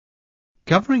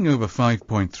Covering over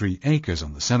 5.3 acres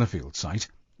on the Sellafield site,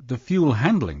 the fuel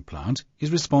handling plant is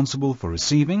responsible for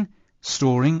receiving,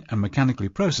 storing and mechanically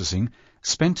processing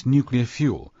spent nuclear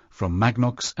fuel from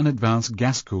Magnox and advanced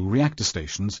gas-cooled reactor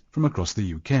stations from across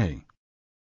the UK.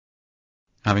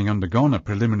 Having undergone a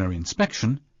preliminary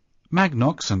inspection,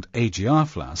 Magnox and AGR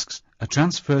flasks are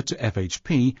transferred to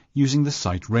FHP using the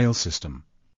site rail system.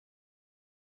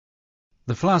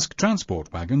 The flask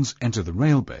transport wagons enter the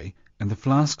rail bay and the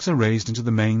flasks are raised into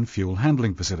the main fuel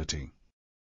handling facility.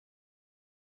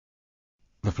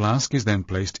 The flask is then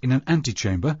placed in an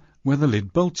antechamber where the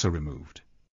lid bolts are removed.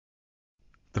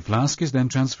 The flask is then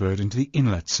transferred into the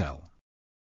inlet cell.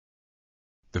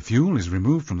 The fuel is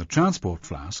removed from the transport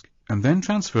flask and then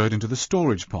transferred into the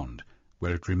storage pond,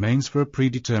 where it remains for a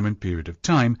predetermined period of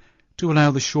time to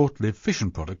allow the short-lived fission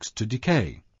products to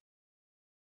decay.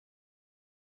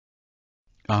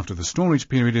 After the storage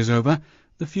period is over,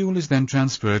 the fuel is then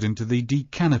transferred into the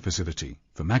decanner facility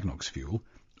for Magnox fuel,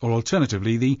 or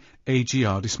alternatively the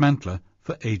AGR dismantler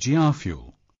for AGR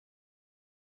fuel.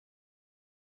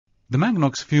 The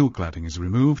Magnox fuel cladding is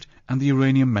removed and the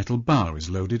uranium metal bar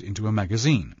is loaded into a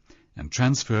magazine and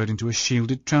transferred into a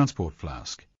shielded transport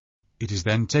flask. It is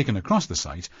then taken across the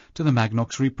site to the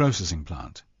Magnox reprocessing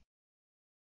plant.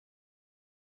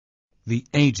 The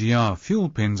AGR fuel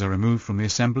pins are removed from the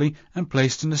assembly and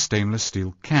placed in a stainless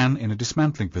steel can in a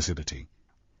dismantling facility.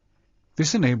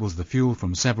 This enables the fuel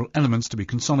from several elements to be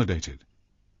consolidated.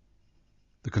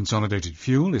 The consolidated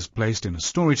fuel is placed in a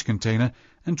storage container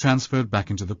and transferred back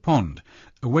into the pond,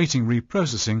 awaiting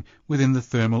reprocessing within the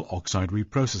thermal oxide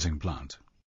reprocessing plant.